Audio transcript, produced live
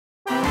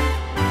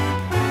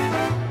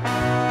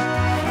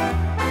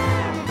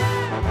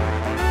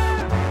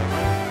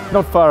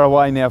Not far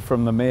away now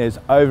from the Mayor's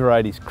over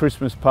 80s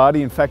Christmas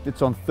party. In fact,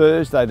 it's on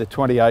Thursday the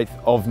 28th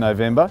of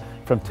November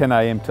from 10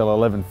 a.m. till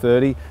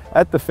 11:30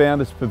 at the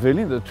Founders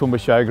Pavilion at the Toowoomba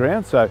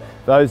Showground. So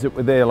those that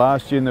were there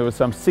last year, there were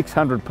some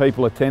 600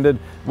 people attended.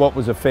 What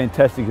was a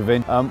fantastic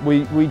event.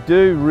 We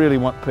do really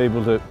want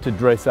people to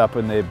dress up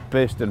in their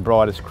best and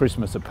brightest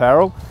Christmas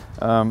apparel.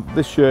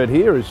 This shirt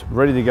here is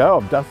ready to go.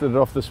 I've dusted it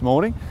off this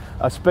morning.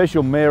 A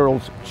special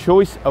Mayoral's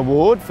Choice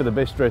Award for the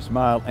best dressed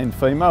male and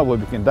female will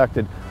be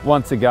conducted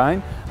once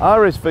again.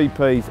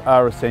 RSVPs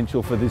are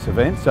essential for this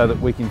event so that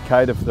we can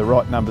cater for the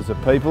right numbers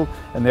of people,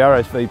 and the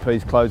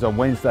RSVPs close on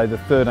Wednesday the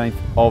 13th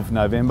of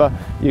November.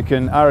 You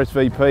can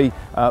RSVP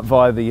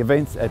via the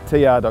events at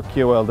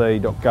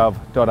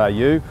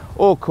tr.qld.gov.au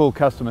or call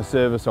customer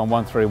service on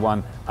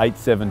 131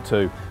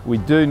 872. We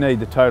do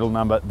need the total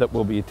number that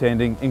will be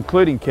attending,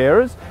 including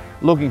carers.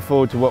 Looking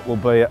forward to what will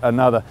be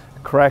another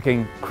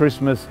cracking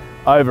Christmas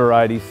over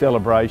 80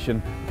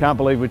 celebration. Can't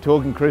believe we're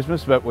talking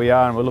Christmas, but we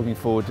are, and we're looking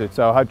forward to it.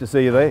 So I hope to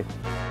see you there.